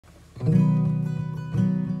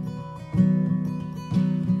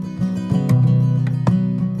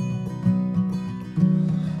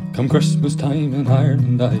Come Christmas time in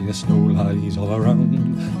Ireland, aye, the snow lies all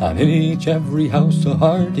around, and in every house a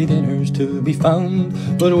hearty dinner's to be found.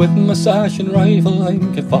 But with my sash and rifle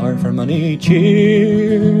I'm kept far from any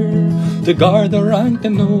cheer, to guard the rank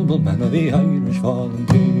and noble men of the Irish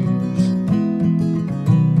volunteers.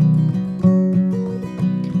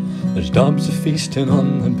 There's dobs of feasting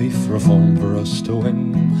on and beef reform for us to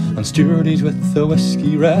win, and stewardies with the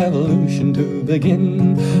whiskey revolution to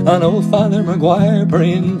begin, and old Father Maguire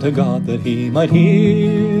praying to God that he might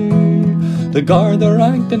hear, to guard the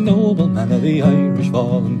rank and noble men of the Irish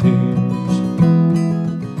volunteers.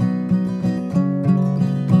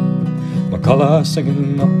 MacCulla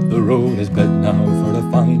singing up the road, his bed now for the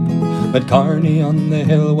fine, but Kearney on the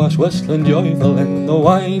hill was whistling joyful in the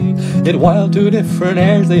wine. Yet while two different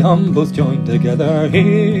airs they hum, both joined together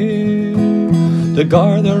here, to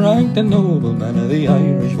guard the ranked and noble men of the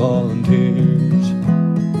Irish volunteers.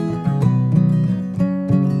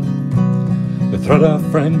 The threat of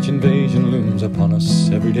French invasion looms upon us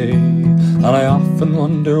every day, and I often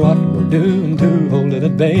wonder what we're doing to hold it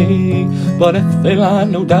at bay. But if they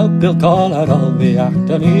land, no doubt they'll call out all the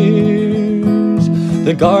Actoneers,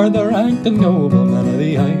 to guard the ranked and noble men of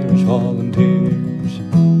the Irish volunteers.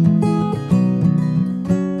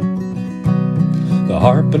 The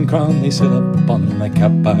harp and crown they sit up on my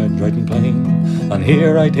cap badge right and plain, and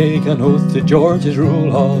here I take an oath to George's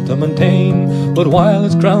rule all to maintain. But while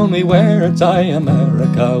its crown we wear, it's I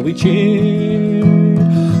America we cheer,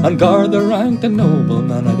 and guard the ranked and noble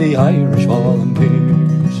men of the Irish volunteers.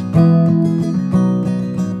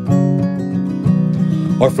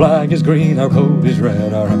 Our flag is green, our coat is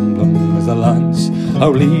red, our emblem is the lance.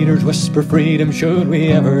 Our leaders whisper freedom should we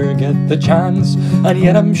ever get the chance, and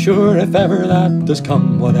yet I'm sure if ever that does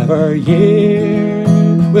come, whatever year,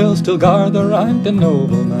 we'll still guard the ranked and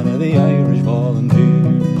noble men of the Irish volunteers.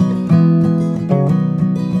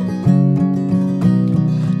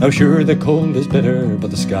 Now sure the cold is bitter, but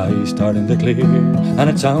the sky's starting to clear, and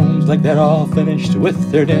it sounds like they're all finished with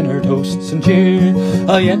their dinner toasts and cheer.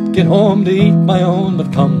 I'll yet get home to eat my own,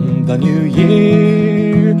 but come the new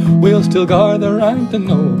year, we'll still guard the ranked and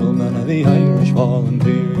noble men of the Irish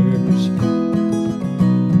volunteers.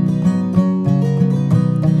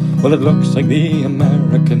 Well, it looks like the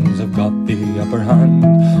Americans have got the upper hand,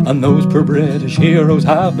 and those poor British heroes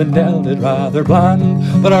have been dealt it rather bland.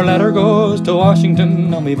 But our letter goes to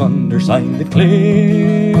Washington, and we've undersigned it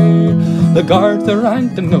clear, the guard, the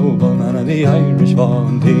ranked and noble men of the Irish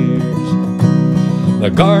volunteers,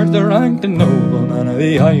 the guard, the ranked and noble men of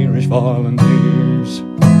the Irish volunteers.